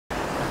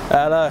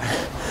Hello,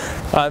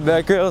 I'm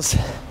Bear Grylls,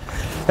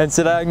 and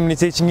today I'm going to be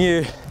teaching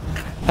you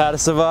how to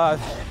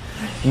survive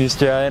in the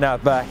Australian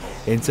outback.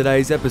 In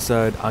today's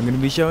episode, I'm going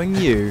to be showing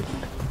you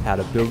how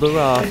to build a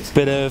raft.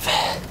 Bit of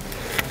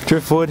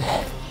driftwood,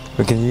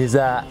 we can use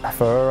that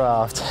for a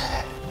raft.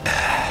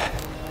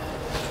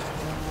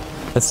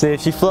 Let's see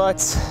if she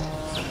floats.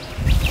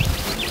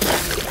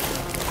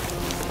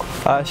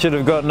 I should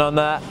have gotten on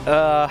that.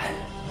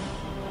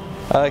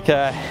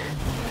 Okay,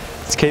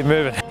 let's keep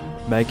moving.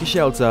 Make a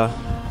shelter.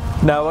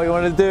 Now what you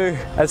want to do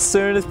as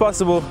soon as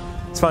possible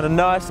is find a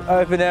nice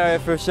open area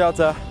for a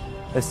shelter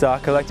and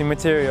start collecting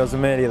materials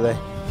immediately.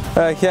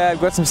 Okay,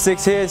 I've got some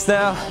sticks here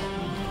now.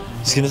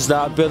 Just gonna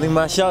start building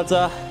my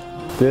shelter.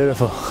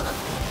 Beautiful.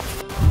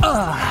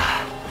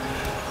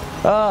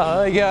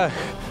 There you go.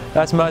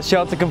 That's my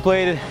shelter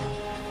completed.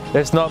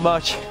 It's not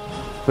much,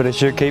 but it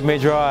should keep me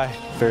dry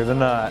through the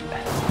night.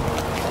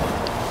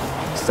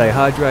 Stay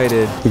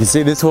hydrated. You can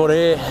see this water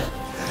here.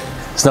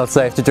 It's not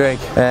safe to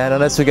drink, and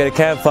unless we get a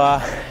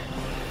campfire,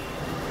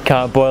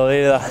 can't boil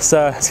it either.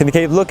 So it's gonna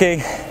keep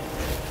looking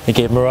and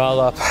keep morale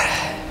up.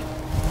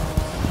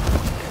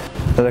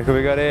 So look what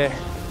we got here.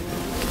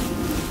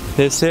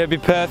 This here would be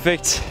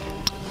perfect.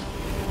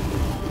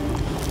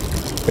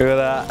 Look at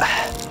that.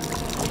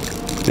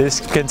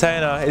 This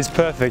container is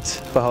perfect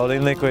for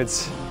holding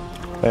liquids.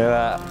 Look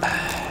at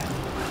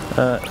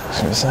that.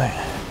 Just gonna say.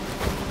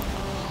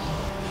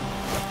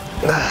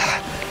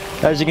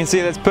 As you can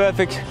see, that's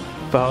perfect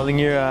for holding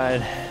your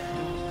iron.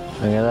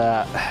 Look at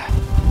that.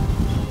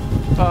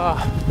 Oh,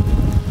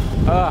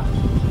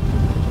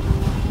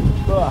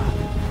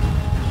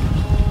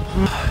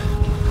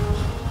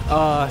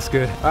 that's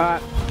good.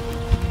 Alright.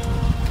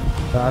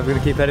 I'm gonna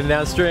keep heading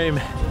downstream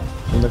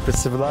and look for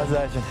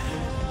civilization.